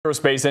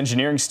Aerospace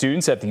engineering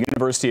students at the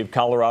University of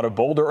Colorado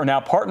Boulder are now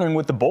partnering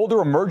with the Boulder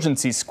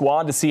Emergency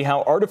Squad to see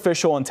how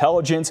artificial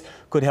intelligence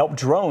could help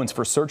drones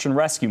for search and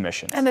rescue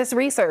missions. And this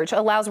research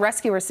allows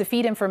rescuers to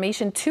feed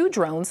information to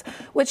drones,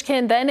 which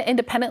can then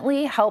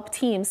independently help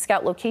teams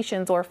scout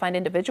locations or find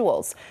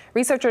individuals.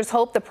 Researchers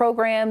hope the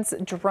program's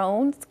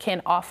drones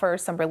can offer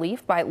some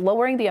relief by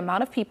lowering the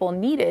amount of people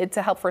needed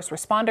to help first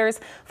responders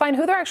find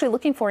who they're actually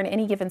looking for in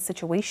any given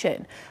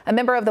situation. A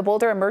member of the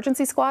Boulder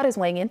Emergency Squad is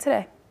weighing in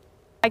today.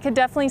 I could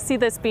definitely see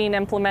this being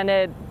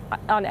implemented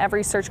on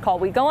every search call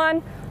we go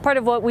on. Part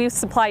of what we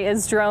supply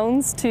is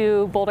drones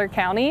to Boulder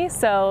County,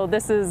 so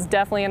this is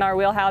definitely in our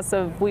wheelhouse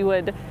of we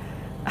would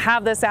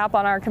have this app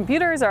on our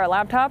computers or our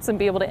laptops and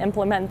be able to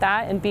implement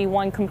that and be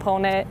one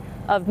component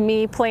of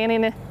me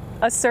planning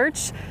a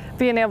search.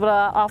 Being able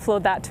to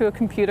offload that to a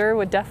computer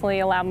would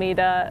definitely allow me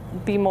to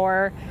be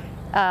more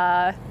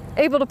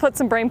able to put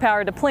some brain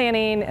power to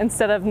planning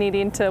instead of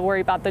needing to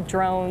worry about the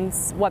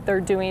drones, what they're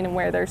doing and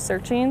where they're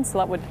searching. So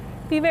that would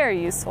be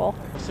very useful.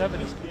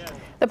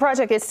 The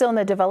project is still in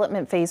the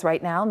development phase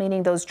right now,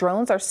 meaning those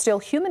drones are still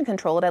human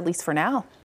controlled, at least for now.